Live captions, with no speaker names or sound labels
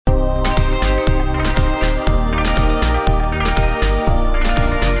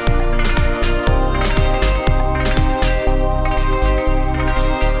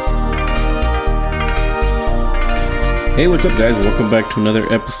Hey, what's up, guys? Welcome back to another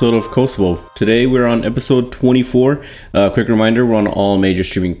episode of Kosovo. Today we're on episode 24. Quick reminder, we're on all major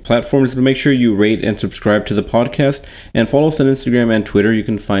streaming platforms, but make sure you rate and subscribe to the podcast and follow us on Instagram and Twitter. You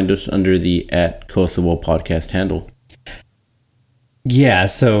can find us under the @Kosovo podcast handle. Yeah,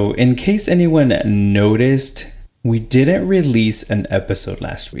 so in case anyone noticed, we didn't release an episode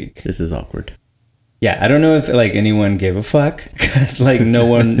last week. This is awkward. Yeah, I don't know if anyone gave a fuck, because not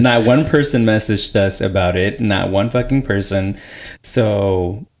one person messaged us about it, not one fucking person.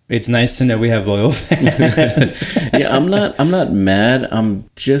 So it's nice to know we have loyal fans. Yeah, I'm not mad. I'm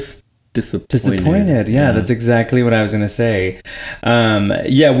just disappointed. Yeah, that's exactly what I was gonna say.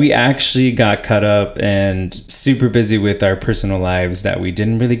 Yeah, we actually got caught up and super busy with our personal lives that we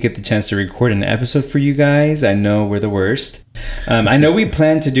didn't really get the chance to record an episode for you guys. I know we're the worst. I know we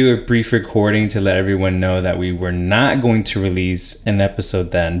planned to do a brief recording to let everyone know that we were not going to release an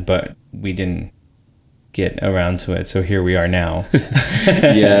episode then, but we didn't get around to it, so here we are now.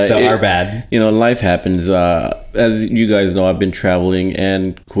 Yeah, so our bad. Life happens. As you guys know, I've been traveling,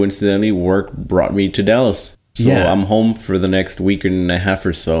 and coincidentally work brought me to Dallas, so yeah. I'm home for the next week and a half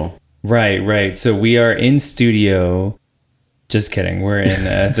or so. Right, so we are in studio. Just kidding, we're in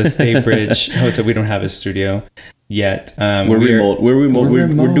the State Bridge Hotel. We don't have a studio yet. We're remote.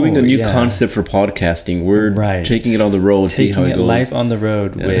 We're doing a new concept for podcasting. We're taking it on the road, see how it goes. Life on the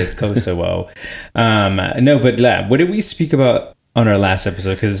road with Kosovo. No, but what did we speak about on our last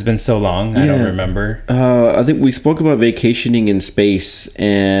episode? Because it's been so long, I don't remember. I think we spoke about vacationing in space,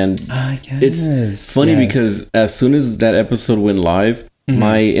 and it's funny because as soon as that episode went live,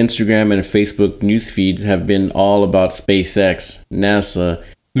 my Instagram and Facebook news feeds have been all about SpaceX, NASA.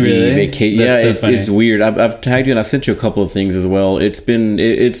 Really? It's weird. I've tagged you and I sent you a couple of things as well. It's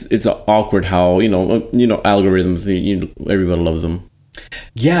awkward how algorithms. Everybody loves them.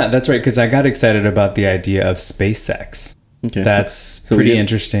 Yeah, that's right. Because I got excited about the idea of SpaceX. Okay, that's pretty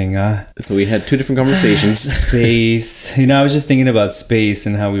interesting. So we had two different conversations. Space. I was just thinking about space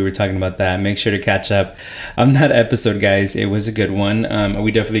and how we were talking about that. Make sure to catch up on that episode, guys. It was a good one.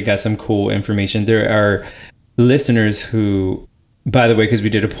 We definitely got some cool information. There are listeners who, by the way, because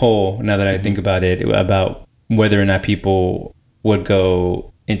we did a poll, now that I think about it, about whether or not people would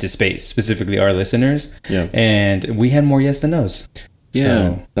go into space, specifically our listeners. Yeah. And we had more yes than no's. Yeah,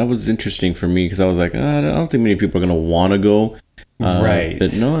 so that was interesting for me because I was like, I don't think many people are going to want to go. Right.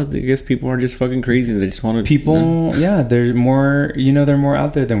 But no, I guess people are just fucking crazy. They just want to... People, they're more, they're more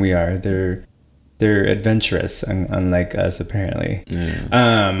out there than we are. They're adventurous, unlike us, apparently.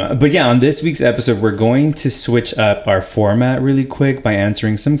 Yeah. But yeah, on this week's episode, we're going to switch up our format really quick by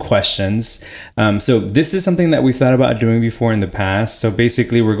answering some questions. So this is something that we've thought about doing before in the past. So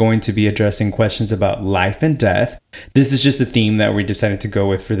basically, we're going to be addressing questions about life and death. This is just the theme that we decided to go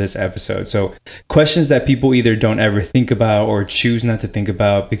with for this episode. So questions that people either don't ever think about or choose not to think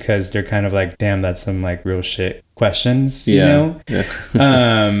about because they're kind of like, damn, that's some real shit questions, you know?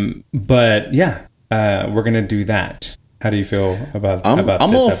 Yeah. But yeah. We're gonna do that. How do you feel about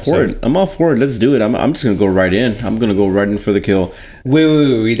this episode? I'm all for it. Let's do it. I'm just gonna go right in. I'm gonna go right in for the kill.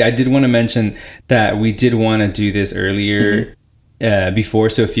 Wait. I did want to mention that we did want to do this earlier before.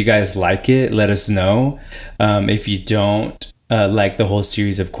 So if you guys like it, let us know. If you don't like the whole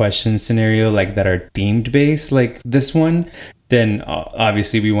series of questions scenario that are themed based like this one, then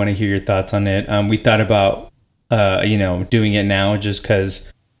obviously we want to hear your thoughts on it. We thought about doing it now just because.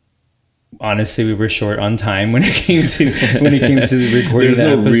 Honestly, we were short on time when it came to the recording. There's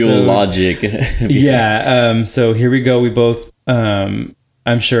no episode. Real logic. Yeah. So here we go. We both, I'm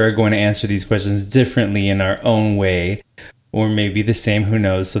sure, are going to answer these questions differently in our own way, or maybe the same. Who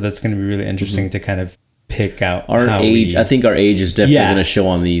knows? So that's going to be really interesting to kind of pick out our age. I think our age is definitely going to show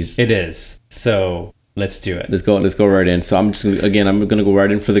on these. It is. So let's do it. Let's go right in. So I'm going to go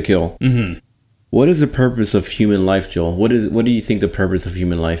right in for the kill. Mm-hmm. What is the purpose of human life, Joel? What do you think the purpose of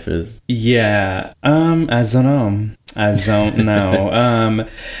human life is? Yeah, I don't know.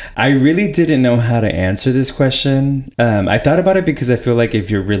 I really didn't know how to answer this question. I thought about it because I feel like if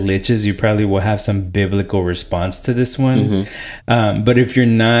you're religious, you probably will have some biblical response to this one. Mm-hmm. But if you're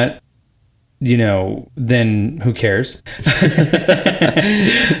not, then who cares?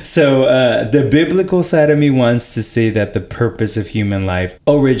 So the biblical side of me wants to say that the purpose of human life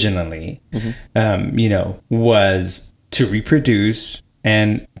originally, was to reproduce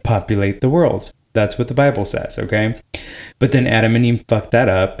and populate the world. That's what the Bible says, okay? But then Adam and Eve fucked that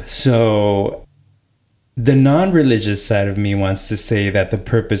up. So the non-religious side of me wants to say that the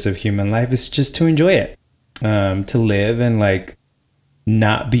purpose of human life is just to enjoy it, to live and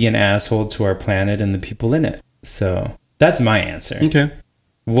not be an asshole to our planet and the people in it. So that's my answer. Okay.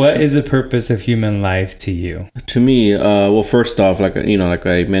 What is the purpose of human life to you? To me, well, first off, like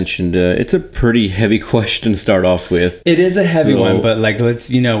I mentioned, it's a pretty heavy question to start off with. It is a heavy one, but like let's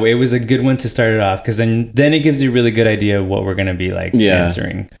it was a good one to start it off because then it gives you a really good idea of what we're gonna be like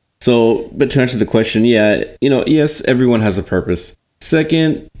answering. So, but to answer the question, yes, everyone has a purpose.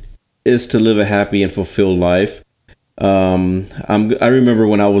 Second is to live a happy and fulfilled life. I remember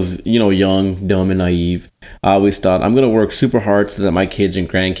when I was, young, dumb, and naive, I always thought I'm gonna work super hard so that my kids and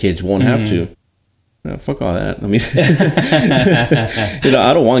grandkids won't have to. Fuck all that. I mean,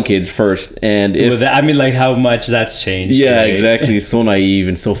 I don't want kids first, and if like how much that's changed. Yeah, right? Exactly. So naive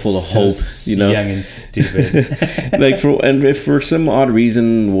and so full of hope. Young and stupid. If for some odd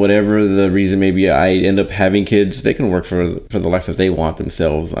reason, whatever the reason may be, I end up having kids, they can work for the life that they want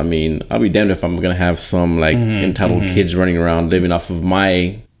themselves. I mean, I'll be damned if I'm gonna have some entitled kids running around living off of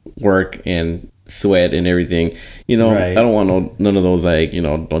my work and sweat and everything. Right. I don't want none of those don't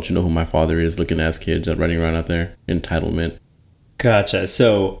you know who my father is looking ass kids that running around out there. Entitlement. Gotcha.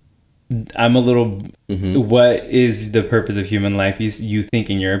 So I'm a little what is the purpose of human life you think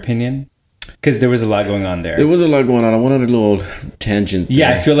in your opinion? Because there was a lot going on there. There was a lot going on. I went on a little tangent there.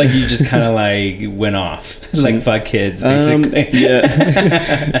 Yeah, I feel like you just kind of like went off. Like fuck kids, basically.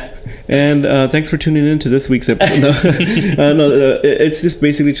 Yeah. And thanks for tuning in to this week's episode. It's just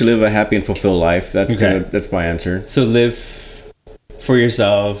basically to live a happy and fulfilled life. That's that's my answer. So live for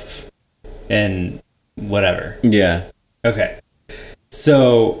yourself and whatever. Yeah. Okay.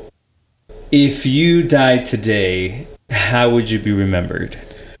 So if you died today, how would you be remembered?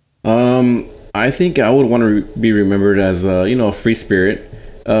 I think I would want to be remembered as a free spirit.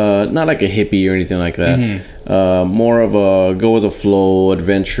 Not like a hippie or anything like that. More of a go with the flow,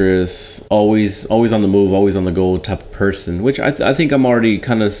 adventurous, always on the move, always on the go type of person. Which I think I'm already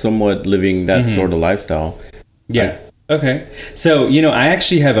kind of somewhat living that sort of lifestyle. Yeah. Okay. So I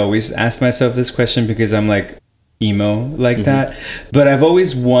actually have always asked myself this question because I'm like emo like that, but I've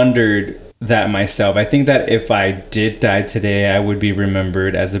always wondered that myself. I think that if I did die today, I would be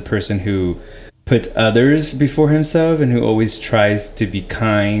remembered as a person who puts others before himself and who always tries to be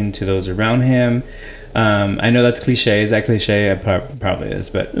kind to those around him. I know that's cliche. Is that cliche? It probably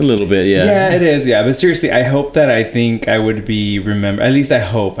is, but a little bit, yeah. Yeah, it is, yeah. But seriously, I hope that I think I would be remembered. At least I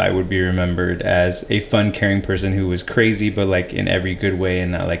hope I would be remembered as a fun, caring person who was crazy, but like in every good way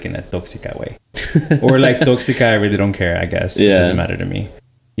and not like in a toxica way. Or like toxica, I really don't care. I guess it doesn't matter to me.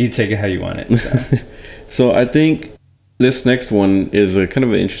 You take it how you want it. So, so I think this next one is a kind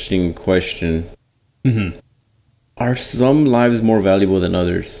of an interesting question. Are some lives more valuable than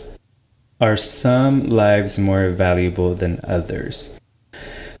others? Are some lives more valuable than others?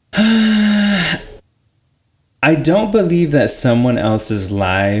 I don't believe that someone else's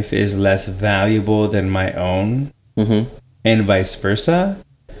life is less valuable than my own, and vice versa.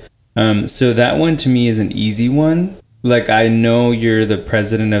 So that one to me is an easy one. Like, I know you're the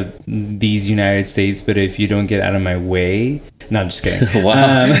president of these United States, but if you don't get out of my way... No, I'm just kidding.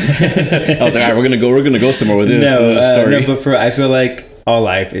 Wow. I was like, all right, we're gonna go somewhere with this. No, but I feel like all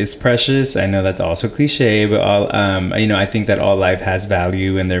life is precious. I know that's also cliche, but I think that all life has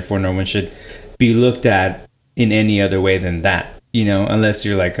value, and therefore no one should be looked at in any other way than that. Unless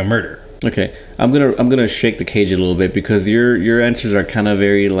you're like a murderer. Okay, I'm gonna shake the cage a little bit because your answers are kind of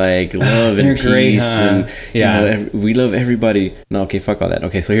very like love and peace, great, huh? And we love everybody. No, okay, fuck all that.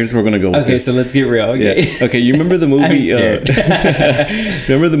 Okay, so here's where we're gonna go. Okay, so let's get real. Okay, okay. You remember the movie?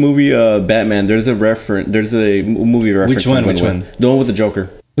 Remember the movie Batman? There's a movie reference. Which one? The one with the Joker.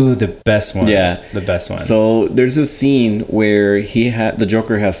 Ooh, the best one. Yeah, the best one. So there's a scene where the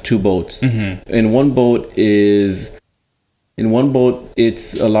Joker has two boats. In one boat,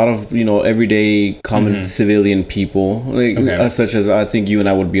 it's a lot of everyday common civilian people, such as I think you and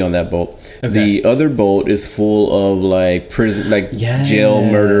I would be on that boat. Okay. The other boat is full of like prison, like jail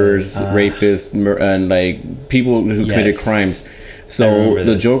murderers, rapists, and like people who committed crimes. So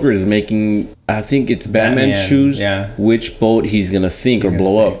the Joker is making, I think it's Batman choose which boat he's gonna sink or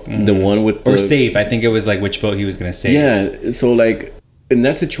blow up. The one with or save. I think it was like which boat he was gonna save. Yeah. So like in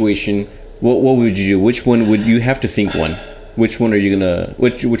that situation, what would you do? Which one would you have to sink one? Which one are you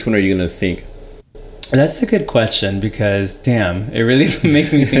gonna sink? That's a good question because damn, it really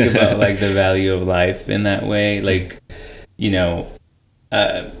makes me think about like the value of life in that way. Like,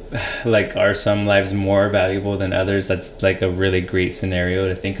 like are some lives more valuable than others? That's like a really great scenario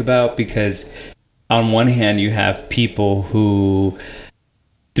to think about because on one hand you have people who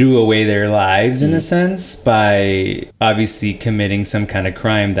threw away their lives in a sense by obviously committing some kind of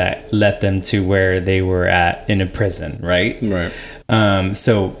crime that led them to where they were at in a prison, right? Right.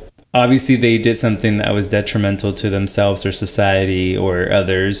 So obviously they did something that was detrimental to themselves or society or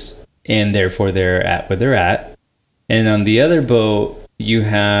others, and therefore they're at where they're at. And on the other boat, you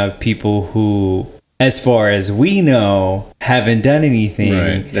have people who, as far as we know, haven't done anything,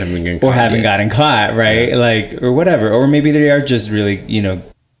 Right. They haven't gotten or caught haven't yet. gotten caught, right? Like, or whatever. Or maybe they are just really,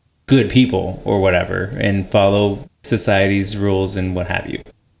 good people or whatever, and follow society's rules and what have you.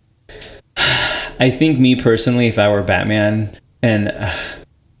 I think me personally, if I were Batman, and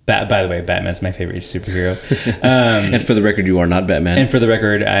by the way, Batman's my favorite superhero. And for the record, you are not Batman. And for the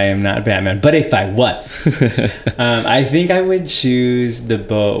record, I am not Batman. But if I was, I think I would choose the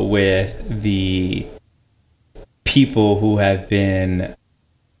boat with the people who have been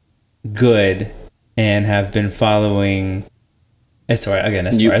good and have been following, as far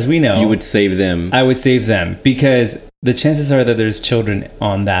as we know. You would save them. I would save them, because the chances are that there's children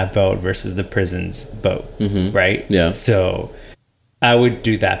on that boat versus the prison's boat, right? Yeah. So I would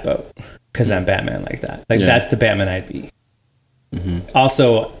do that boat because I'm Batman like that. Like, that's the Batman I'd be.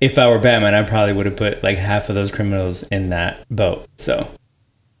 Also, if I were Batman, I probably would have put like half of those criminals in that boat. So,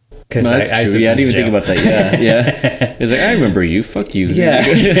 because No, that's true. Yeah, I didn't even think about that. Yeah. It's like, I remember you. Fuck you. Yeah.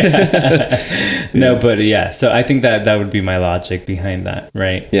 No, but yeah. So I think that would be my logic behind that,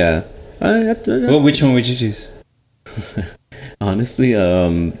 right? Yeah. Well, which one would you choose? Honestly,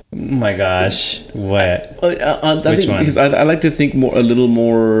 Oh my gosh, what? I Which think one? because I like to think a little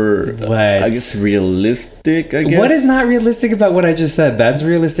more. What? I guess realistic. I guess. What is not realistic about what I just said? That's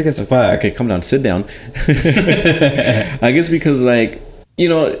realistic as fuck. Okay, come down, sit down. I guess because you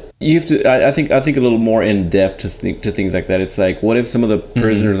have to. I think a little more in depth to things like that. It's like, what if some of the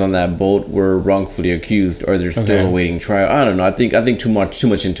prisoners on that boat were wrongfully accused, or they're still awaiting trial? I don't know. I think too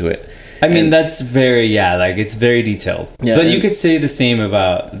much into it. I mean, that's very, it's very detailed. Yeah, but you could say the same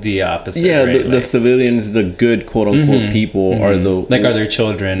about the opposite. Yeah, right? the civilians, the good quote unquote people are the are their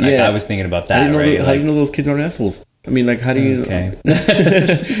children? Like, Yeah. I was thinking about that. How do you know? right? How do you know those kids aren't assholes? I mean, like, how do you? Okay.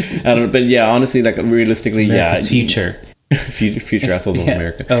 I don't know, but yeah, honestly, like, realistically, America's future. future assholes of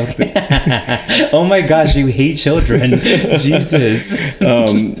America. Okay. Oh my gosh, you hate children. Jesus.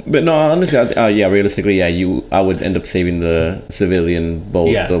 But no, honestly, realistically, I would end up saving the civilian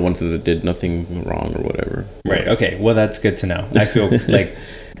boat, the ones that did nothing wrong or whatever. Right. Okay. Well, that's good to know. I feel like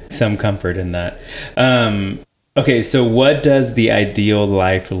some comfort in that. Okay. So what does the ideal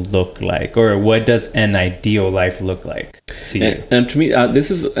life look like, or what does an ideal life look like to you? And to me,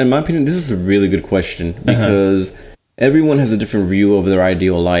 this is, in my opinion, this is a really good question, because everyone has a different view of their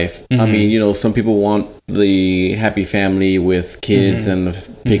ideal life. I mean, some people want the happy family with kids and the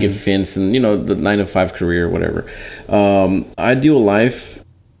picket fence and, the 9-to-5 career or whatever. Ideal life,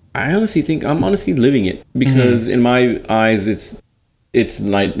 I honestly think I'm honestly living it, because in my eyes, it's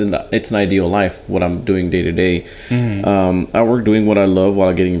an ideal life, what I'm doing day to day. I work doing what I love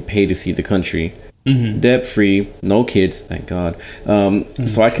while getting paid to see the country. Debt free, no kids, thank God.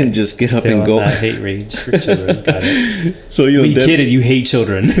 So I can just get up and go. That hate rage for children. Got it. So We get it. You hate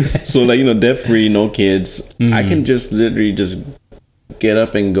children. so debt free, no kids. I can just literally just get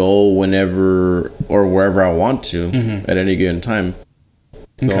up and go whenever or wherever I want to at any given time.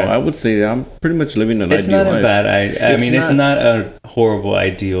 So I would say I'm pretty much living an it's ideal not life. a bad. It's not a horrible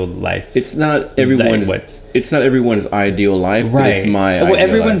ideal life. It's not everyone's ideal life, but it's my Well, ideal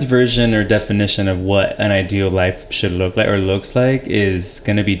everyone's life. version or definition of what an ideal life should look like or looks like is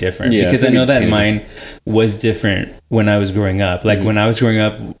going to be different. Yeah, because it's I know gonna be that mine was different when I was growing up. Like when I was growing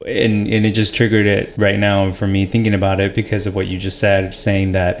up, and it just triggered it right now for me thinking about it because of what you just said,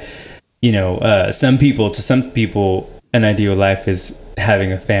 saying that some people an ideal life is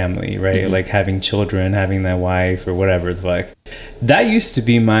having a family, right? Like having children, having that wife or whatever the fuck. That used to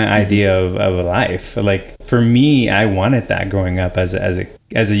be my idea of a life. Like for me, I wanted that growing up as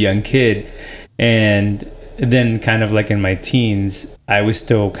a young kid. And then kind of like in my teens, I was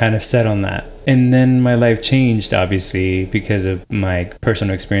still kind of set on that. And then my life changed, obviously, because of my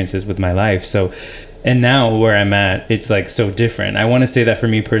personal experiences with my life. So, and now where I'm at, it's like so different. I want to say that for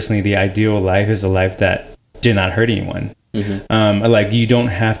me personally, the ideal life is a life that did not hurt anyone. Like you don't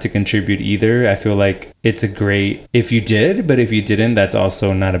have to contribute either. I feel like it's a great if you did, but if you didn't, that's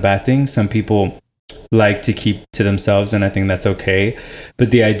also not a bad thing. Some people like to keep to themselves, and I think that's okay. But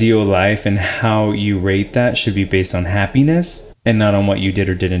the ideal life and how you rate that should be based on happiness and not on what you did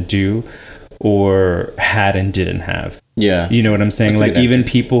or didn't do or had and didn't have. Yeah. You know what I'm saying? That's a Like good even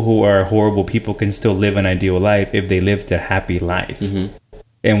answer. people who are horrible people can still live an ideal life if they lived a happy life.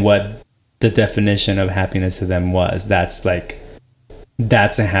 And what the definition of happiness to them was, that's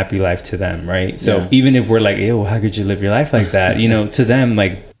a happy life to them, right? So even if we're like, ew, how could you live your life like that? To them,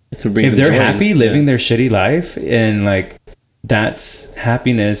 like It's what brings if them they're joy. happy living their shitty life and like that's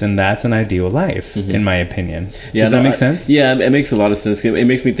happiness and that's an ideal life, in my opinion. Yeah, Does that make sense? Yeah, it makes a lot of sense. It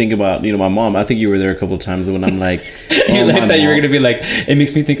makes me think about, my mom. I think you were there a couple of times when I'm like, You like that you were gonna be like, it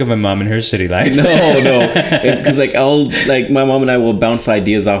makes me think of my mom and her shitty life. No, because like my mom and I will bounce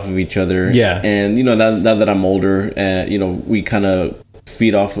ideas off of each other. Yeah, and now that I'm older, we kind of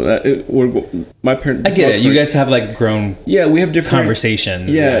feed off of that. My parents. I get it. You guys have like grown. Yeah, we have different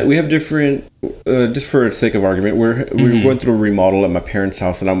conversations. Yeah, we have different. Just for the sake of argument, we're going through a remodel at my parents'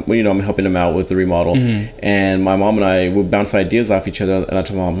 house, and I'm helping them out with the remodel. And my mom and I will bounce ideas off each other. And I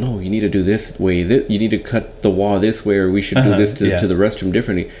tell Mom, no, you need to do this way. You need to cut the wall this way, or we should do this to the restroom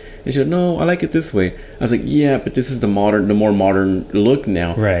differently. And she said, no, I like it this way. I was like, yeah, but this is the more modern look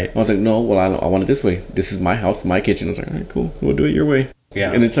now. Right. I was like, no, well, I want it this way. This is my house, my kitchen. I was like, all right, cool, we'll do it your way.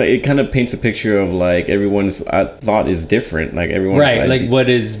 Yeah. And it's like, it kind of paints a picture of like everyone's thought is different. Like everyone's right. Like what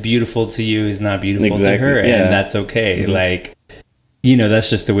is beautiful to you is not beautiful to her, and that's okay. Like, that's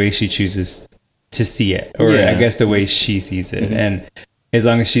just the way she chooses to see it, or I guess the way she sees it. And as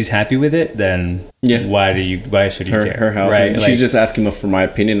long as she's happy with it, then why should you care? Her house, right? Like, she's just asking for my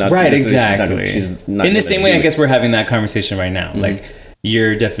opinion, not right? Exactly. She's not in the same way, I guess we're having that conversation right now. Like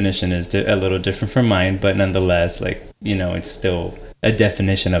your definition is a little different from mine, but nonetheless, like it's still a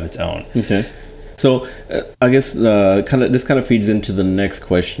definition of its own. Okay. So I guess this kind of feeds into the next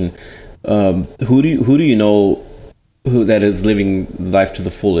question. Who do you know who that is living life to the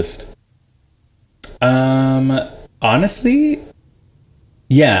fullest? Honestly,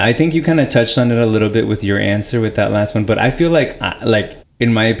 yeah, I think you kind of touched on it a little bit with your answer with that last one, but I feel like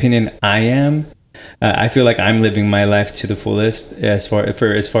in my opinion, I feel like I'm living my life to the fullest as far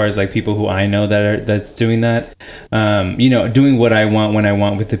as like people who I know that's doing that. Doing what I want when I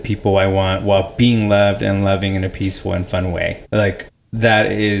want with the people I want, while being loved and loving in a peaceful and fun way. Like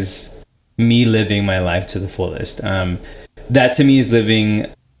that is me living my life to the fullest. That to me is living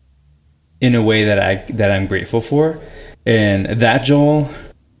in a way that I'm grateful for. And that Joel,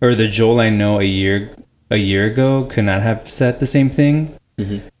 or the Joel I know a year ago, could not have said the same thing.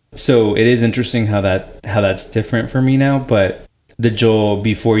 So it is interesting how that's different for me now, but the Joel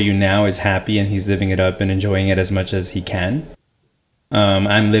before you now is happy and he's living it up and enjoying it as much as he can.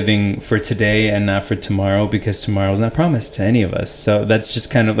 I'm living for today and not for tomorrow, because tomorrow's not promised to any of us. So that's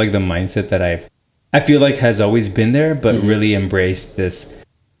just kind of like the mindset that I feel like has always been there, but really embraced this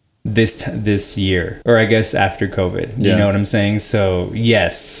year, or I guess after COVID. You know what I'm saying? So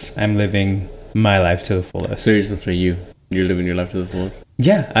yes, I'm living my life to the fullest. So you're living your life to the fullest?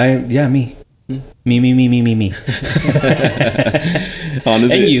 Me. Me.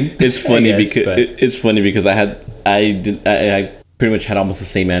 Honestly, and you. It's funny because I pretty much had almost the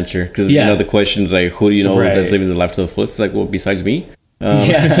same answer, because the question's like, who do you know that's living their life to the fullest? It's like, well, besides me.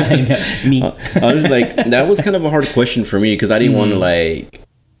 I know. Me. I was like, that was kind of a hard question for me, because I didn't want to like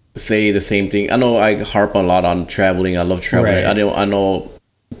say the same thing. I know I harp a lot on traveling. I love traveling. Right. I know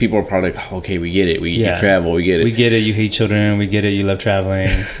people are probably like, oh, okay, we get it. You travel, we get it. We get it. You hate children. We get it. You love traveling.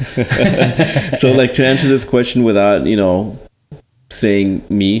 So like, to answer this question without, saying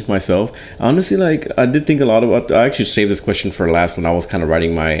myself, honestly, like I did think a lot about, I actually saved this question for last when I was kind of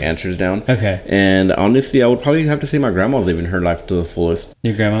writing my answers down. Okay. And honestly, I would probably have to say my grandma's living her life to the fullest.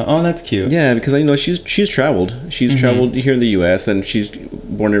 Your grandma? Oh, that's cute. Yeah, because she's traveled. She's traveled here in the U.S. and she's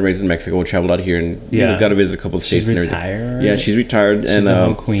born and raised in Mexico. Traveled out here and got to visit a couple of states. She's retired. Yeah, she's retired. She's a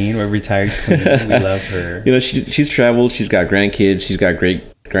home queen. We're retired queen. We love her. She's traveled. She's got grandkids. She's got great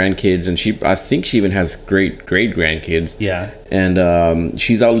grandkids, and I think she even has great grandkids. Yeah. And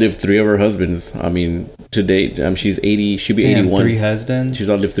she's outlived 3 of her husbands. I mean, to date, she's 80. She'll be 81. 3 husbands.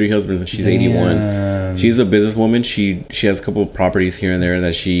 She's outlived 3 husbands, and she's 81. She's a businesswoman. She has a couple of properties here and there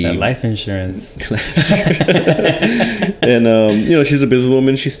that she life insurance. And she's a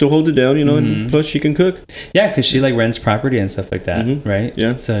businesswoman. She still holds it down. And plus she can cook. Yeah, because she like rents property and stuff like that, right?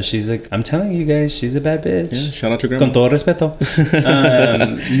 Yeah. So she's like, I'm telling you guys, she's a bad bitch. Yeah. Shout out to grandma. Con todo respeto.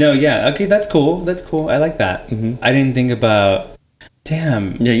 No, yeah, okay, that's cool. I like that. I didn't think about.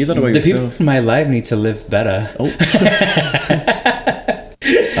 Damn. Yeah, you thought about the yourself. people in my life need to live better. Oh.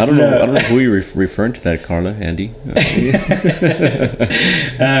 I don't know who you're referring to that, Carla, Andy.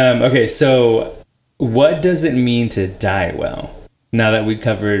 Okay, so what does it mean to die well? Now that we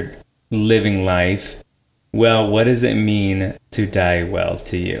covered living life, well, what does it mean to die well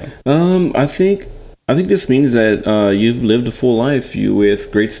to you? I think this means that you've lived a full life,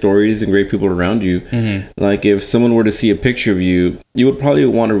 with great stories and great people around you. Like if someone were to see a picture of you, you would probably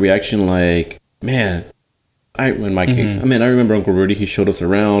want a reaction like, man, in my case, I remember Uncle Rudy. He showed us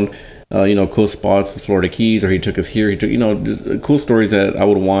around, cool spots, the Florida Keys, or he took us here. He took, just cool stories that I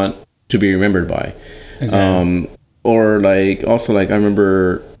would want to be remembered by. Okay. or like also like I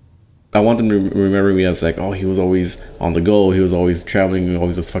remember. I want them to remember me as like, oh, he was always on the go. He was always traveling.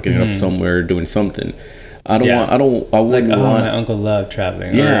 Always just fucking up somewhere doing something. I wouldn't like, want. My uncle loved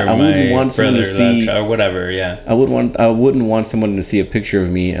traveling. Yeah, or I wouldn't want someone to see or whatever. Yeah, I wouldn't want someone to see a picture of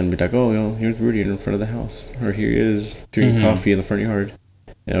me and be like, oh, here's Rudy in front of the house, or here he is drinking coffee in the front yard,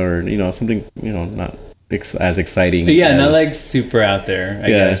 or something not as exciting. Yeah, not like super out there. I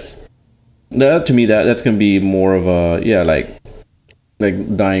guess. That to me that's gonna be more of a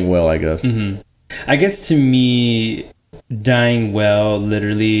like dying well, I guess. I guess to me, dying well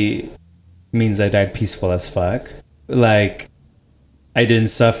literally means I died peaceful as fuck. Like, I didn't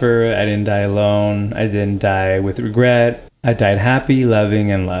suffer. I didn't die alone. I didn't die with regret. I died happy,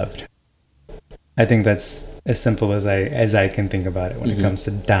 loving, and loved. I think that's as simple as I can think about it when it comes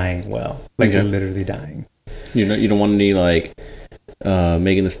to dying well. Like, literally dying. You don't want any like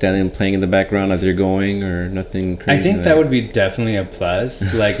Megan Thee Stallion playing in the background as you're going, or nothing crazy? I think that would be definitely a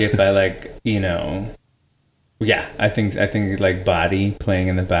plus. Like if I I think like Body playing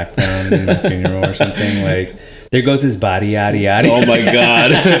in the background in my funeral or something. Like there goes his body, yaddy yaddy. Oh my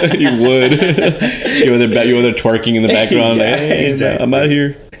god, you would. you were there twerking in the background. Yeah, like, hey, exactly. I'm out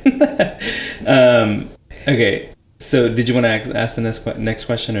here. Okay, so did you want to ask the next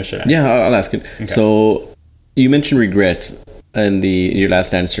question, or should I? Yeah, I'll ask it. Okay. So you mentioned regrets in your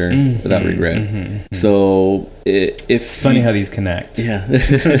last answer, without regret. So it's funny how these connect. Yeah.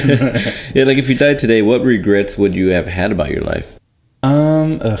 Yeah, like if you died today, what regrets would you have had about your life?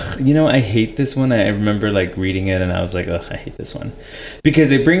 I hate this one. I remember like reading it and I was like, I hate this one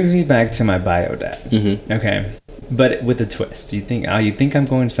because it brings me back to my bio dad. Okay, but with a twist. You think I'm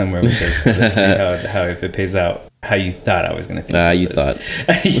going somewhere with this? Let's see how if it pays out how you thought I was gonna think. You thought.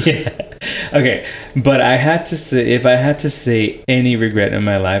 Yeah. Okay, but I had to say, if I had to say any regret in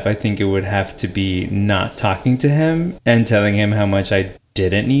my life, I think it would have to be not talking to him and telling him how much I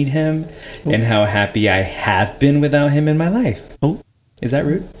didn't need him and how happy I have been without him in my life. Oh. Is that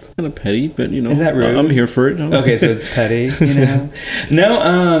rude? It's kind of petty, but Is that rude? I'm here for it. Okay, so it's petty,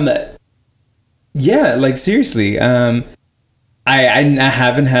 No, yeah, like seriously, I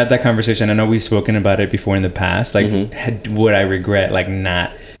haven't had that conversation. I know we've spoken about it before in the past. Like, would I regret like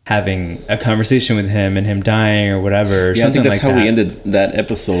not having a conversation with him and him dying or whatever? Or yeah, something I think that's like how that. we ended that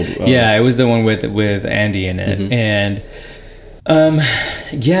episode. Yeah, it was the one with Andy in it, and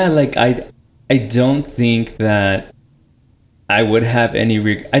like I don't think that I would have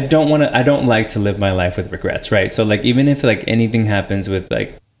any I don't like to live my life with regrets, right? So like even if like anything happens with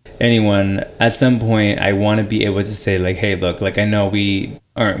like anyone, at some point I want to be able to say like, hey, look, like I know we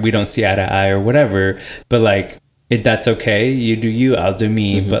don't see eye to eye or whatever, but like that's okay. You do you, I'll do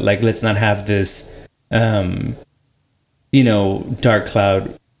me, but like let's not have this dark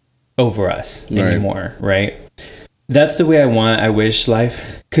cloud over us anymore, right? That's the way I wish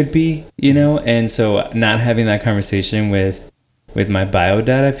life could be, and so not having that conversation with my bio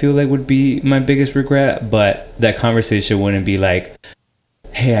dad, I feel like would be my biggest regret. But that conversation wouldn't be like,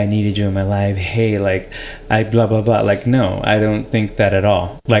 hey, I needed you in my life. Hey, like I blah, blah, blah. Like, no, I don't think that at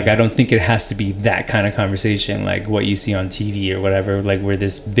all. Like, I don't think it has to be that kind of conversation, like what you see on TV or whatever, like where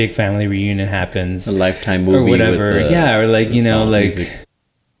this big family reunion happens. A Lifetime movie. Or whatever. With, or like, music.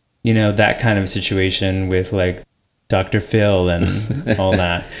 That kind of situation with like Dr. Phil and all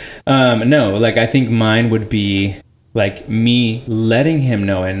that. No, like I think mine would be like me letting him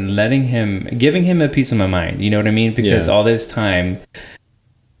know and giving him a piece of my mind. You know what I mean? Because all this time,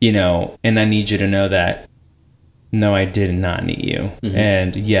 and I need you to know that, no, I did not need you.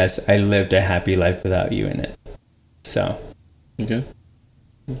 And yes, I lived a happy life without you in it. So. Okay.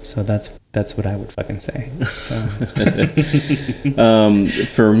 So that's what I would fucking say. So.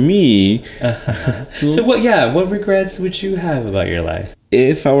 For me. So what regrets would you have about your life?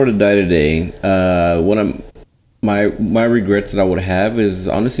 If I were to die today, my regrets that I would have is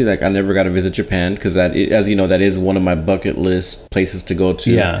honestly like I never got to visit Japan because as you know, that is one of my bucket list places to go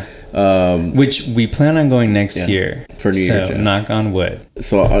to. Yeah. Which we plan on going next year. For New Year's. So knock on wood.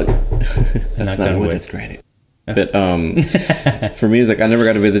 So that's not wood. That's granite. But for me, it's like I never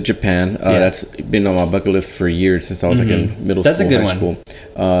got to visit Japan. That's been on my bucket list for years since I was like in middle school, high school.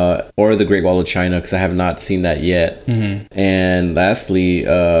 Or the Great Wall of China because I have not seen that yet. And lastly,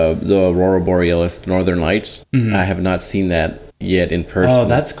 the Aurora Borealis, the Northern Lights. I have not seen that yet in person. Oh,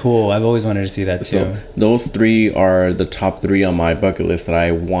 that's cool. I've always wanted to see that too. So those three are the top three on my bucket list that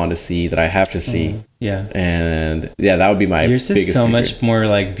I want to see, that I have to see. Yeah. And that would be my yours biggest is so regret. much more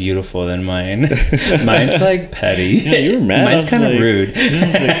like beautiful than mine. Mine's like petty. Yeah, you were mad. Mine's kind of rude. Yeah,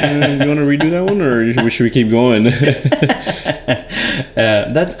 I was like, you want to redo that one or should we keep going?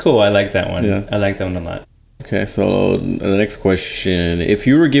 That's cool. I like that one. Yeah. I like that one a lot. Okay, so the next question. If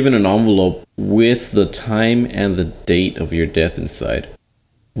you were given an envelope with the time and the date of your death inside,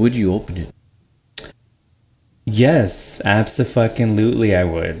 would you open it? Yes, absolutely, I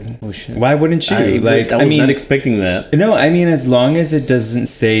would. Oh shit! Why wouldn't you? I was not expecting that. No, I mean, as long as it doesn't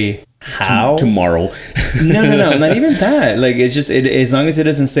say how Tomorrow. no, not even that. Like, it's just as long as it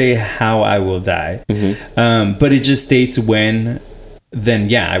doesn't say how I will die, but it just states when. Then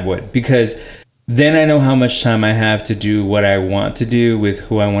yeah, I would, because then I know how much time I have to do what I want to do with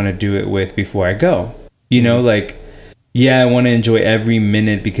who I want to do it with before I go. You know, like, yeah, I want to enjoy every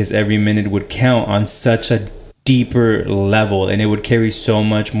minute because every minute would count on such a deeper level, and it would carry so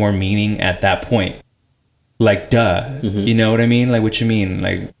much more meaning at that point. Like, duh. You know what I mean? Like, what you mean?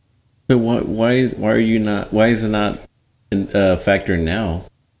 Like, But why is it not a factor now?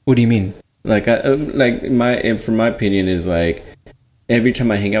 what do you mean? Like from my opinion is like, every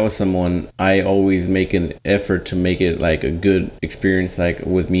time I hang out with someone, I always make an effort to make it like a good experience, like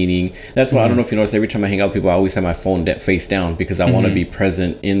with meaning. That's why I don't know if you notice, every time I hang out with people, I always have my phone face down because I want to be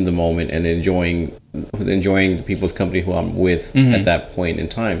present in the moment and enjoying the people's company who I'm with at that point in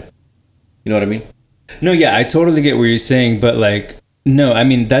time. You know what I mean? No, yeah, I totally get what you're saying, but like, no, I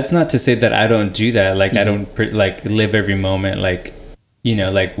mean, that's not to say that I don't do that. Like, I don't like live every moment, like, you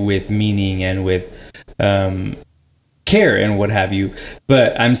know, like with meaning and with care and what have you.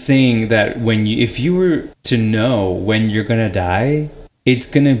 But I'm saying that if you were to know when you're gonna die, it's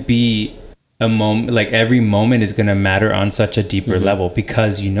gonna be a moment. Like, every moment is gonna matter on such a deeper level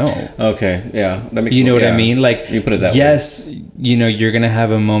because you know. Okay, yeah, that makes you know what I mean. Like, you put it that way. Yes, you know, you're gonna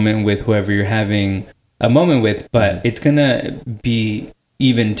have a moment with whoever you're having a moment with, but it's gonna be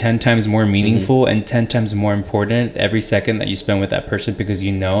even 10 times more meaningful and 10 times more important every second that you spend with that person, because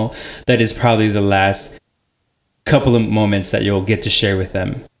you know that is probably the last couple of moments that you'll get to share with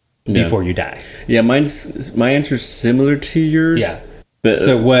them before you die. Yeah, my answer's similar to yours. Yeah. But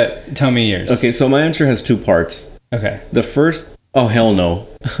So tell me yours. okay, so my answer has two parts. Okay. The first, oh hell no.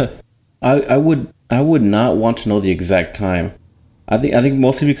 I would not want to know the exact time. I think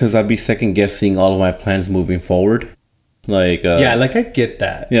mostly because I'd be second guessing all of my plans moving forward. Like yeah, like I get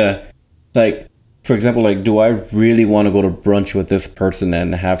that. Yeah. Like, for example, like, do I really want to go to brunch with this person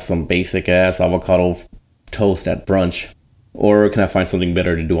and have some basic ass avocado toast at brunch? Or can I find something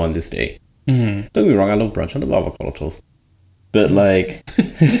better to do on this day? Don't get me wrong, I love brunch. I love avocado toast. But like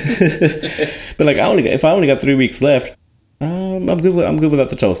if I only got 3 weeks left, I'm good without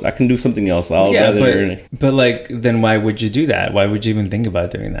the toast. I can do something else. But like, then why would you do that? Why would you even think about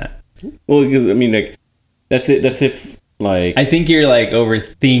doing that? Well, because I mean, like, that's if like, I think you're like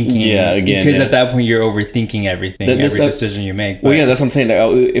overthinking. Yeah, again, because at that point you're overthinking everything, every decision you make. Well, yeah, that's what I'm saying.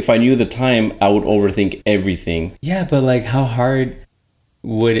 Like, if I knew the time, I would overthink everything. Yeah, but like, how hard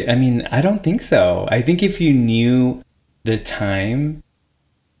would it? I mean, I don't think so. I think if you knew the time,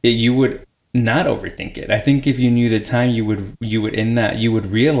 you would not overthink it. I think if you knew the time, you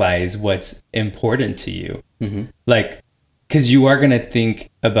would realize what's important to you. Like, because you are gonna think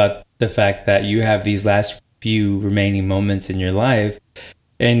about the fact that you have these last few remaining moments in your life,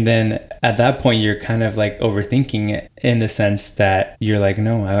 and then at that point you're kind of like overthinking it, in the sense that you're like,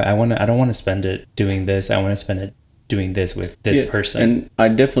 no, I don't want to spend it doing this. I want to spend it doing this with this person. And I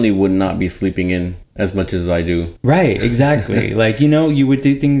definitely would not be sleeping in as much as I do. Right, exactly. Like, you know, you would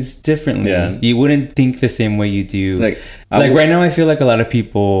do things differently. Yeah. You wouldn't think the same way you do. Like right now I feel like a lot of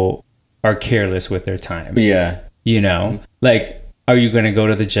people are careless with their time. Yeah. You know, like, are you going to go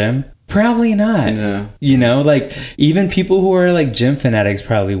to the gym? Probably not. No. You know, like, even people who are like gym fanatics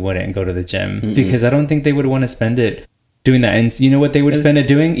probably wouldn't go to the gym because I don't think they would want to spend it doing that. And you know what they would spend it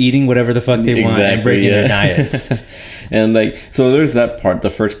doing? Eating whatever the fuck they want and breaking their diets. And like, so there's that part, the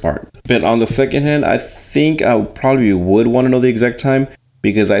first part. But on the second hand, I think I probably would want to know the exact time,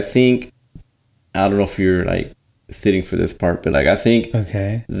 because I don't know if you're like sitting for this part, but like, I think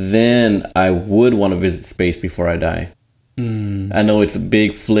then I would want to visit space before I die. I know it's a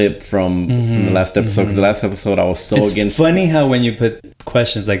big flip from the last episode, because the last episode I was against. It's funny how when you put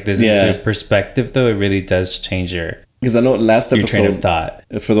questions like this into perspective, though, it really does change your Because I know last episode, train of thought.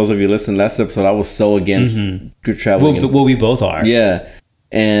 For those of you listening, last episode I was so against group traveling. Well, we both are. Yeah,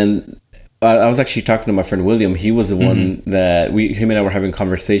 and I was actually talking to my friend William. He was the one that him and I were having a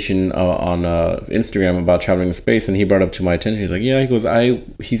conversation on Instagram about traveling in space, and he brought up to my attention. He's like, yeah,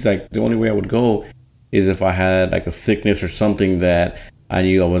 he's like, the only way I would go is if I had like a sickness or something that I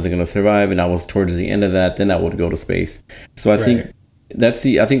knew I wasn't going to survive, and I was towards the end of that, then I would go to space. So I think that's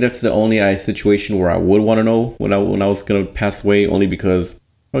the only situation where I would want to know when I was going to pass away, only because,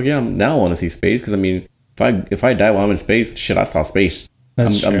 now I want to see space. Because I mean, if I die while I'm in space, shit, I saw space.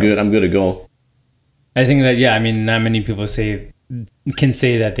 I'm good to go. I think that, yeah, I mean, not many people can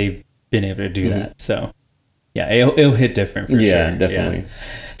say that they've been able to do that. So, yeah, it'll hit different for sure. Yeah, definitely. Yeah.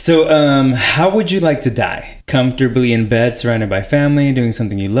 So, how would you like to die? Comfortably in bed, surrounded by family, doing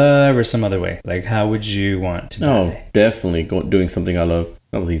something you love, or some other way? Like, how would you want to die? Oh, definitely doing something I love.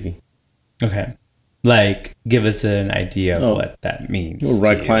 That was easy. Okay. Like, give us an idea of what that means.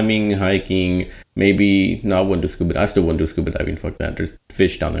 Rock climbing, hiking, maybe. No, I wouldn't do scuba. I still wouldn't do scuba diving. Fuck that. There's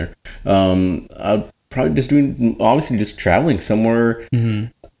fish down there. I'd probably just traveling somewhere.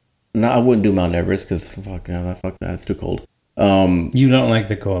 No, I wouldn't do Mount Everest because fuck that. It's too cold. You don't like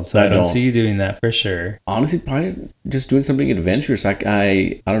the cold, so I don't see you doing that for sure. Honestly, probably just doing something adventurous. Like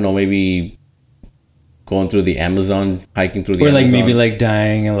I don't know, maybe going through the Amazon, hiking through the Amazon. Or like maybe like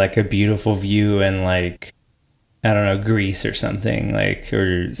dying in like a beautiful view and like, I don't know, Greece or something, like,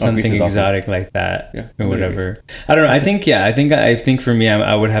 or something exotic like that, or whatever. I don't know. I think for me,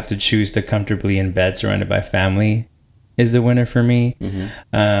 I would have to choose to comfortably in bed, surrounded by family, is the winner for me.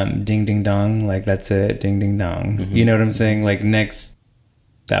 Ding ding dong, like that's it. Ding ding dong. You know what I'm saying? Like next,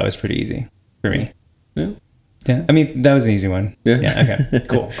 that was pretty easy for me. Yeah, I mean, that was an easy one. Yeah, okay.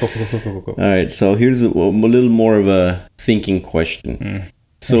 Cool. All right, so here's a little more of a thinking question.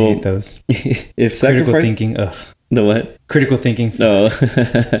 So, I hate those. If critical thinking, ugh. The what? Critical thinking. No.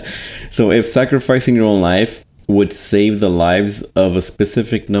 So if sacrificing your own life would save the lives of a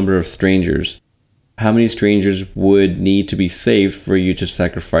specific number of strangers, how many strangers would need to be saved for you to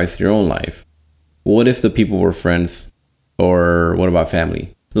sacrifice your own life? What if the people were friends? Or what about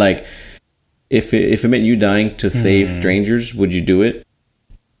family? Like, if it meant you dying to save strangers, would you do it?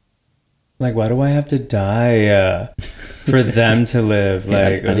 Like, why do I have to die for them to live?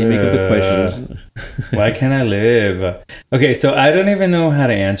 Like, I didn't make up the questions. Why can't I live? Okay, so I don't even know how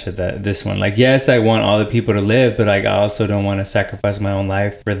to answer this one. Like, yes, I want all the people to live, but like, I also don't want to sacrifice my own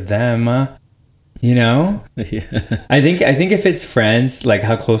life for them. You know? Yeah. I think if it's friends, like,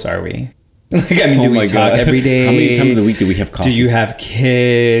 how close are we? Like, I mean, do we talk every day? How many times a week do we have coffee? Do you have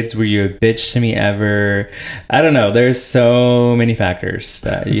kids? Were you a bitch to me ever? I don't know. There's so many factors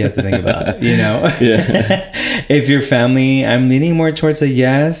that you have to think about, you know? Yeah. If your family, I'm leaning more towards a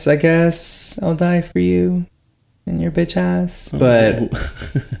yes, I guess. I'll die for you and your bitch ass. But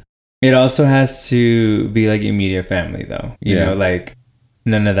it also has to be like immediate family, though. You know, like,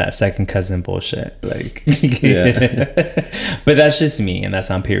 none of that second cousin bullshit. Like, but that's just me, and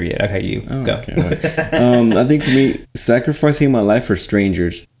that's on period. Okay, you go. Okay, right. I think for me, sacrificing my life for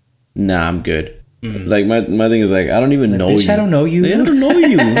strangers, nah, I'm good. Like my thing is like, I don't even know you. I don't know you. I don't know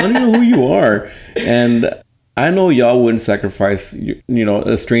you. I don't even know who you are. And I know y'all wouldn't sacrifice, you know,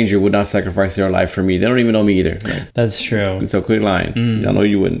 a stranger would not sacrifice their life for me. They don't even know me either. Like, that's true. So quit lying. I know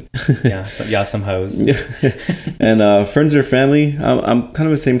you wouldn't. Some hoes. And friends or family, I'm kind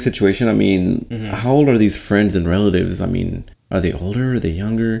of the same situation. I mean, how old are these friends and relatives? I mean, are they older? Are they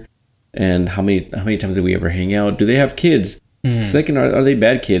younger? And how many times do we ever hang out? Do they have kids? Second, are they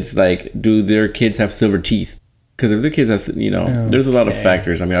bad kids? Like, do their kids have silver teeth? Because if their kids have, you know, there's a lot of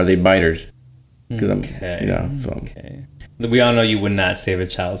factors. I mean, are they biters? Because Okay. We all know you would not save a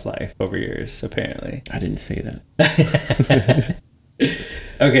child's life over yours, apparently. I didn't say that.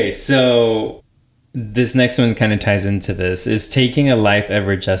 Okay, so this next one kind of ties into this. Is taking a life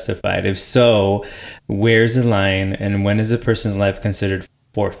ever justified? If so, where's the line, and when is a person's life considered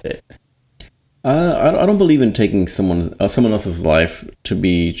forfeit? I don't believe in taking someone else's life to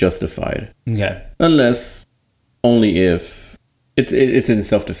be justified. Okay. Unless, only if it's in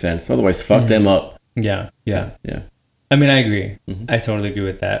self-defense. Otherwise, fuck them up. Yeah. I mean, I agree. I totally agree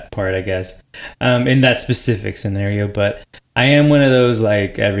with that part, I guess, in that specific scenario. But I am one of those,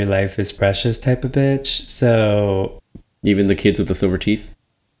 like, every life is precious type of bitch. So even the kids with the silver teeth?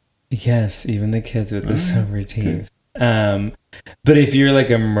 Yes, even the kids with the silver teeth. But if you're like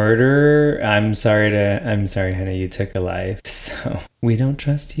a murderer, I'm sorry, honey, you took a life, so we don't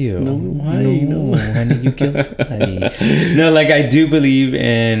trust you. No, why? No, honey, you killed somebody. No, like, I do believe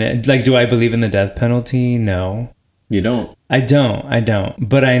in, like, do I believe in the death penalty? No. You don't? I don't.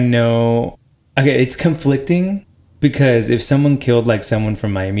 But I know, okay, it's conflicting, because if someone killed, like, someone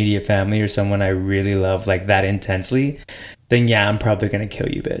from my immediate family or someone I really love, like, that intensely, then yeah, I'm probably gonna kill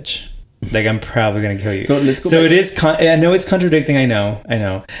you, bitch. Like, I'm probably gonna kill you. So let's go. So back. It is. I know it's contradicting. I know.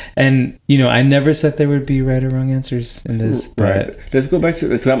 And you know, I never said there would be right or wrong answers in this. But let's go back to,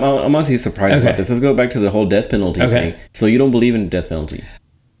 because I'm honestly surprised about this. Let's go back to the whole death penalty thing. So you don't believe in death penalty?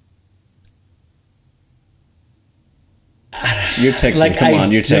 You're texting. Like, come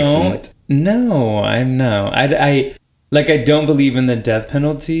on, you're texting. No, I'm no. I don't believe in the death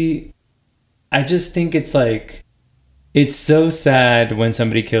penalty. I just think it's like, it's so sad when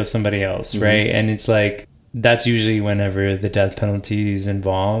somebody kills somebody else, right? And it's like that's usually whenever the death penalty is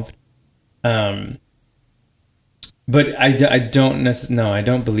involved. But I don't necessarily, no, I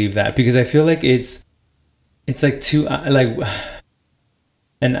don't believe that, because I feel like it's like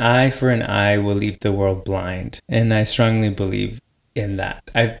an eye for an eye will leave the world blind, and I strongly believe in that.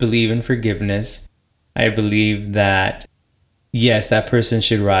 I believe in forgiveness. I believe that yes, that person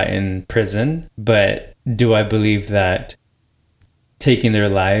should rot in prison, but do I believe that taking their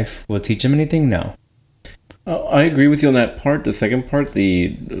life will teach them anything? No. I agree with you on that part. The second part,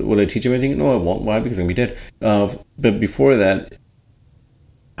 will it teach him anything? No, it won't. Why? Because I'm gonna be dead. But before that,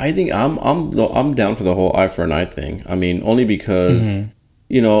 I think I'm down for the whole eye for an eye thing. I mean, only because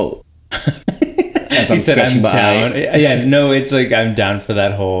you know, as he said I'm down. Yeah, no, it's like I'm down for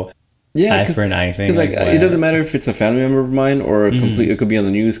that whole eye for an eye thing. Because like it doesn't matter if it's a family member of mine or a complete. It could be on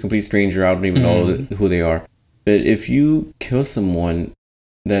the news, complete stranger. I don't even know who they are. But if you kill someone,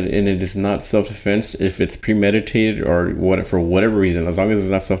 and it is not self-defense, if it's premeditated or what, for whatever reason, as long as it's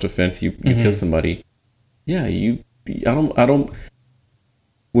not self-defense, you kill somebody. Yeah, I don't.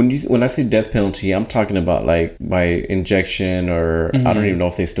 When I say death penalty, I'm talking about like by injection, or I don't even know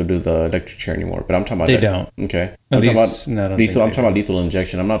if they still do the electric chair anymore. But I'm talking about they don't. Okay, I'm talking about lethal. I'm talking about lethal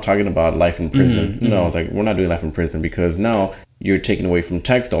injection. I'm not talking about life in prison. No, it's like we're not doing life in prison, because now you're taking away from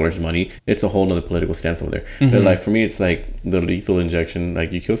tax dollars money. It's a whole nother political stance over there. But like for me, it's like the lethal injection.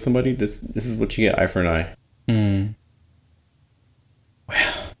 Like you kill somebody, this is what you get, eye for an eye.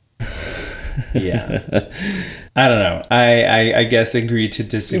 Wow. Yeah. I don't know. I guess agree to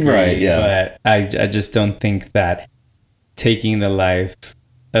disagree. Right, yeah. But I just don't think that taking the life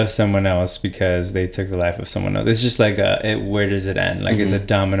of someone else because they took the life of someone else, it's just like where does it end? Like it's a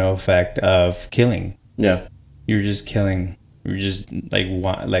domino effect of killing. Yeah. You're just killing. You're just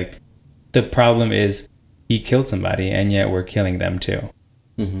like the problem is he killed somebody and yet we're killing them too.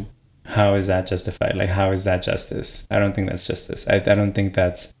 How is that justified? Like how is that justice? I don't think that's justice. I don't think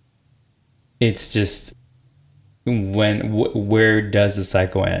that's. It's just where does the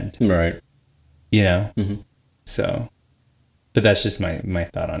cycle end? Right. You know? So, but that's just my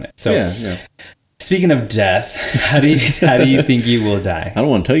thought on it. So, yeah. Speaking of death, how do you think you will die? I don't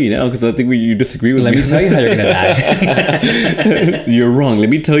want to tell you now because I think you disagree with me. Let me tell you how you're gonna die. You're wrong. Let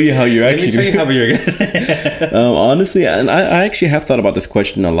me tell you how you're actually. Let me tell you how you're gonna. Honestly, and I actually have thought about this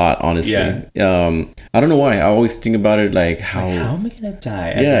question a lot. Honestly, I don't know why. I always think about it like how am I gonna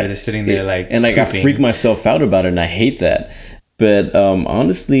die? As you're just sitting there like and like pooping. I freak myself out about it, and I hate that. But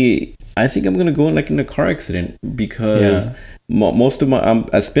honestly, I think I'm gonna go in a car accident because. Yeah. Most of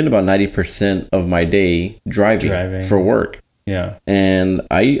I spend about 90% of my day driving for work. Yeah, and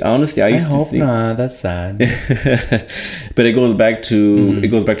I honestly used to think not. That's sad. But it goes back to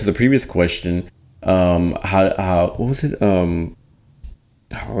the previous question. How what was it? I'll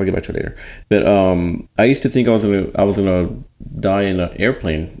get back to it later. But I used to think I was gonna die in an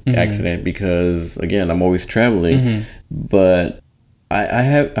airplane accident because again I'm always traveling, but. I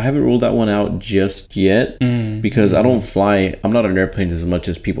haven't ruled that one out just yet because I don't fly. I'm not on airplanes as much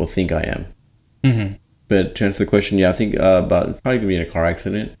as people think I am. But to answer the question, I think about probably gonna be in a car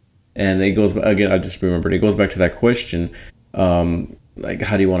accident. And it goes again. I just remembered it goes back to that question, like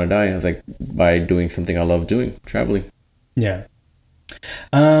how do you want to die? I was like by doing something I love doing, traveling. Yeah.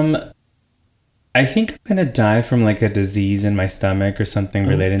 I think I'm gonna die from like a disease in my stomach or something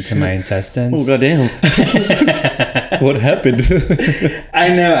related to my intestines. Oh goddamn! What happened? I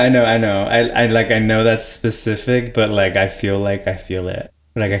know. I know that's specific, but like I feel it.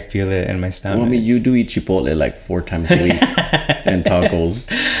 Like I feel it in my stomach. Well, I mean, you do eat Chipotle like 4 times a week and tacos.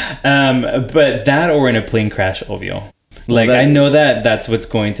 But that or in a plane crash, ovio. Like I know that's what's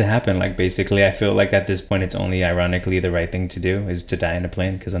going to happen. Like basically, I feel like at this point, it's only ironically the right thing to do is to die in a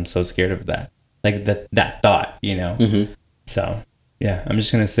plane because I'm so scared of that. Like that thought, you know. So yeah, I'm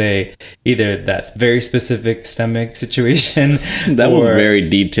just gonna say either that's very specific stomach situation. That was very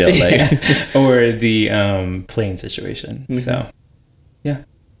detailed, like or the plane situation. So yeah.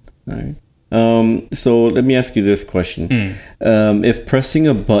 All right. So let me ask you this question: if pressing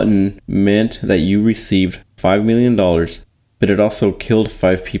a button meant that you received $5 million, but it also killed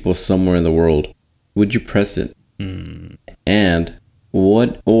 5 people somewhere in the world, would you press it? And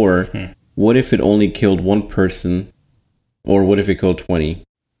what if it only killed 1 person, or what if it killed 20?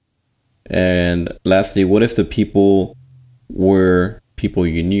 And lastly, what if the people were people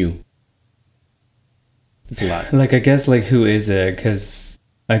you knew? It's a lot. Like I guess like who is it? Because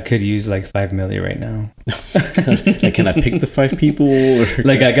I could use like 5 million right now. Like, can I pick the 5 people? Or?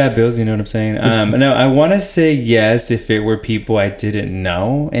 Like I got bills, you know what I'm saying? No, I want to say yes if it were people I didn't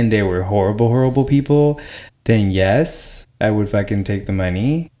know and they were horrible people. then yes, I would fucking take the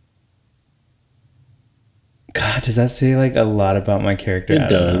money. God, does that say like a lot about my character? It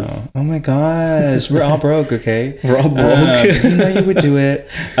does. Oh my gosh, we're all broke, okay? We're all broke. You know you would do it.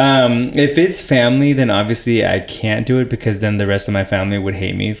 If it's family, then obviously I can't do it because then the rest of my family would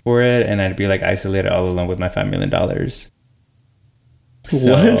hate me for it, and I'd be like isolated all alone with my $5 million.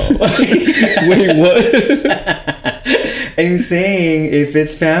 So, What? Wait, what? I'm saying if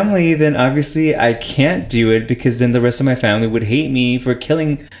it's family, then obviously I can't do it because then the rest of my family would hate me for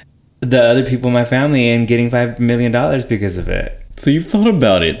killing the other people in my family and getting $5 million because of it. So you've thought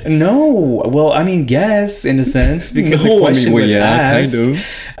about it? No. Well, I mean, yes, in a sense, because No, the question was asked.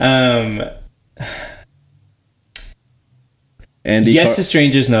 kind of. Andy, Yes to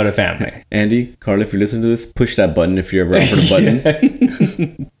strangers, no to family. Andy, Carl, if you listen to this, push that button if you're ever offered a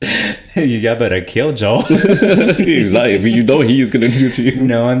button. You got better kill Joel. Exactly. If you know he is going to do it to you.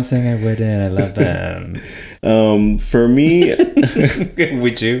 No, I'm saying I wouldn't. I love them. For me,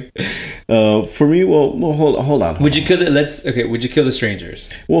 Would you? For me, well, hold on. Would you kill the? Would you kill the strangers?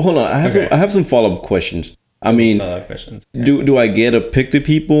 Well, hold on. I have some follow up questions. I mean, Follow-up questions. do I get to pick the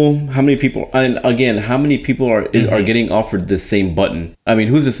people? How many people? And again, how many people are getting offered the same button? I mean,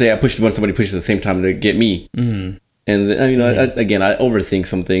 who's to say I push the button, somebody pushes at the same time to get me? Mm-hmm. And I mean, I overthink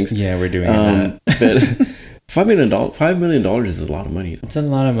some things. Yeah, we're doing that. But $5 million is a lot of money. It's a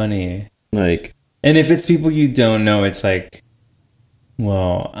lot of money. Like, And if it's people you don't know, it's like,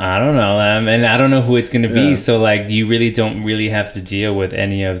 well, I don't know them, and I don't know who it's going to be. Yeah. So, like, you really don't really have to deal with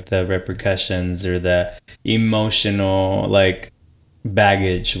any of the repercussions or the emotional, like,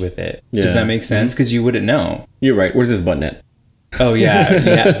 baggage with it. Does Yeah. that make sense? Because you wouldn't know. you're right. Where's this button at? Oh, yeah.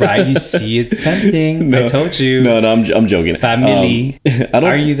 Yeah, right. You see, it's tempting. I told you. No, I'm joking. Family. I don't.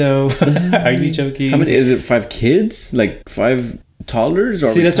 Are you, though? Are you joking? How many is it? 5 kids? Like 5 toddlers? Or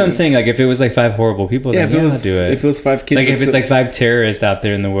See, that's what I'm saying. Like, if it was like 5 horrible people, then if it was, I'll do it. If it was 5 kids, Like, if with it's like 5 terrorists out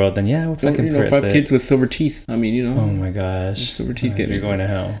there in the world, then yeah, we'll fucking you know, 5 press it. kids with silver teeth. I mean, you know. Oh my gosh. Silver teeth You're getting going to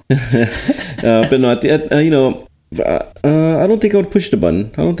hell. But no, I don't think I would push the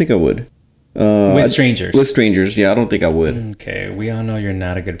button. I don't think I would. With strangers. With strangers, yeah, I don't think I would. Okay, we all know you're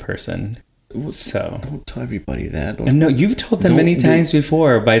not a good person. So. Don't tell everybody that. And no, you've told them many times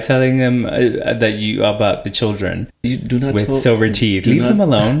before by telling them that you about the children You do not with tell, silver teeth. do Leave not- them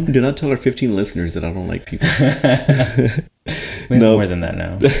alone. Do not tell our 15 listeners that I don't like people. We have No. more than that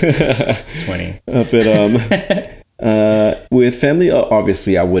now. It's 20. But with family,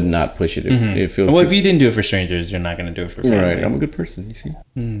 obviously, I would not push it. It feels Well, good. if you didn't do it for strangers, you're not going to do it for family. Right, I'm a good person. You see,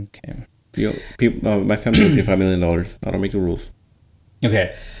 Okay. my family doesn't say $5 million. I don't make the rules.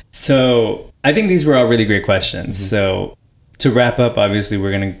 Okay. So I think these were all really great questions. Mm-hmm. So to wrap up, obviously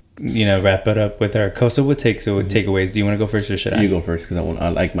we're gonna wrap it up with our Kosovo takeaways. Do you want to go first or should I? You go first because I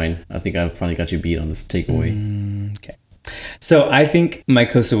like mine. I think I finally got you beat on this takeaway. Okay. So I think my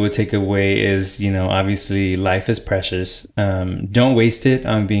Kosovo takeaway is, obviously life is precious. Don't waste it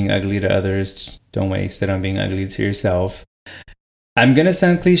on being ugly to others. Don't waste it on being ugly to yourself. I'm going to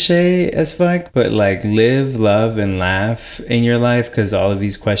sound cliche as fuck, but like live, love, and laugh in your life because all of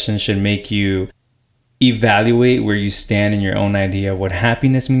these questions should make you evaluate where you stand in your own idea of what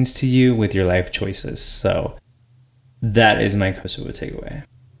happiness means to you with your life choices. So that is my Kosovo takeaway.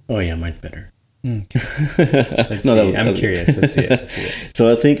 Oh yeah, mine's better. Okay. Let's see. I'm curious. Let's see it.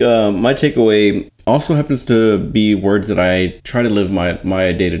 So I think my takeaway also happens to be words that I try to live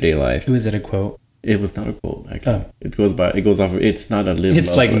my day-to-day life. Was it a quote? It was not a quote, actually. Oh. It goes off of, it's not a live, It's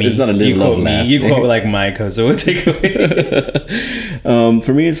love. like me. It's not a live, you love, quote laugh. me. You quote like my Kosovo takeaway.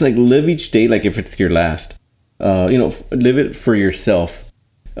 For me, it's like live each day like if it's your last. Live it for yourself.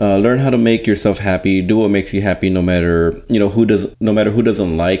 Learn how to make yourself happy. Do what makes you happy, no matter who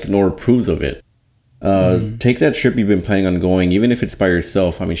doesn't like nor approves of it. Take that trip you've been planning on going, even if it's by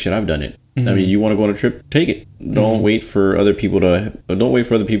yourself. I mean, shit, I've done it. I mean, you want to go on a trip, take it. Don't wait for other people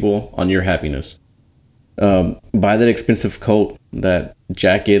on your happiness. Buy that expensive coat, that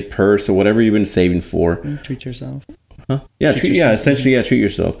jacket, purse, or whatever you've been saving for. Treat yourself. Huh? Yeah, treat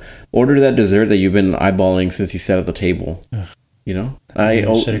yourself. Order that dessert that you've been eyeballing since you sat at the table. Ugh. I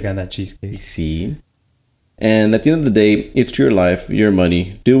should have gotten that cheesecake. see. And at the end of the day, it's your life, your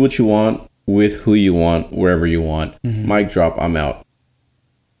money. Do what you want with who you want, wherever you want. Mic drop. I'm out.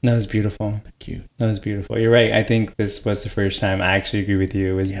 That was beautiful. Thank you. That was beautiful. You're right. I think this was the first time I actually agree with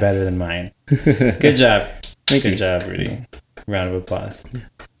you. It was better than mine. Good job. Good job, Rudy. Round of applause.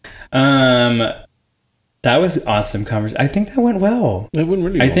 That was awesome conversation. I think that went well. That went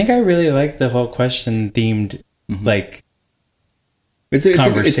really well. I think I really like the whole question themed like it's a good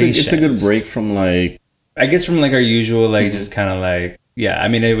conversations. break from like I guess from like our usual like just kind of like yeah, I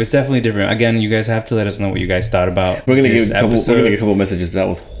mean, it was definitely different. Again, you guys have to let us know what you guys thought about. We're gonna this get a couple. episode. We're gonna get a couple messages. That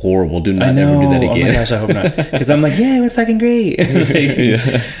was horrible. Do not I know. ever do that again. Oh my gosh, I hope not. Because I'm like, yeah, it was fucking great.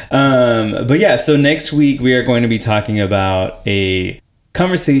 But yeah, so next week we are going to be talking about a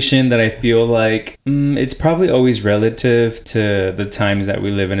conversation that I feel like it's probably always relative to the times that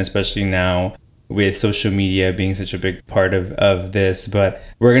we live in, especially now with social media being such a big part of this. But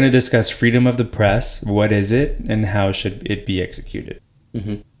we're going to discuss freedom of the press. What is it and how should it be executed?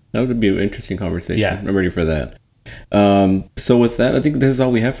 Mm-hmm. That would be an interesting conversation. Yeah. I'm ready for that. So with that, I think this is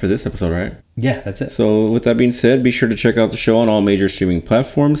all we have for this episode, right? Yeah, that's it. So with that being said, be sure to check out the show on all major streaming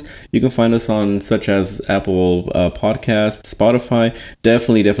platforms. You can find us on such as Apple Podcasts, Spotify.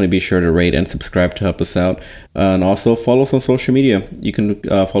 Definitely be sure to rate and subscribe to help us out. And also follow us on social media. You can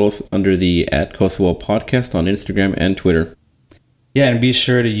follow us under the @Kosovo Podcast on Instagram and Twitter. Yeah, and be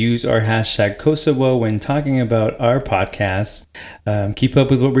sure to use our hashtag Kosovo when talking about our podcast. Keep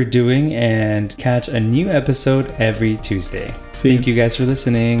up with what we're doing and catch a new episode every Tuesday. Thank you guys for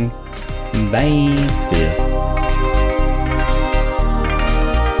listening. Bye. Yeah.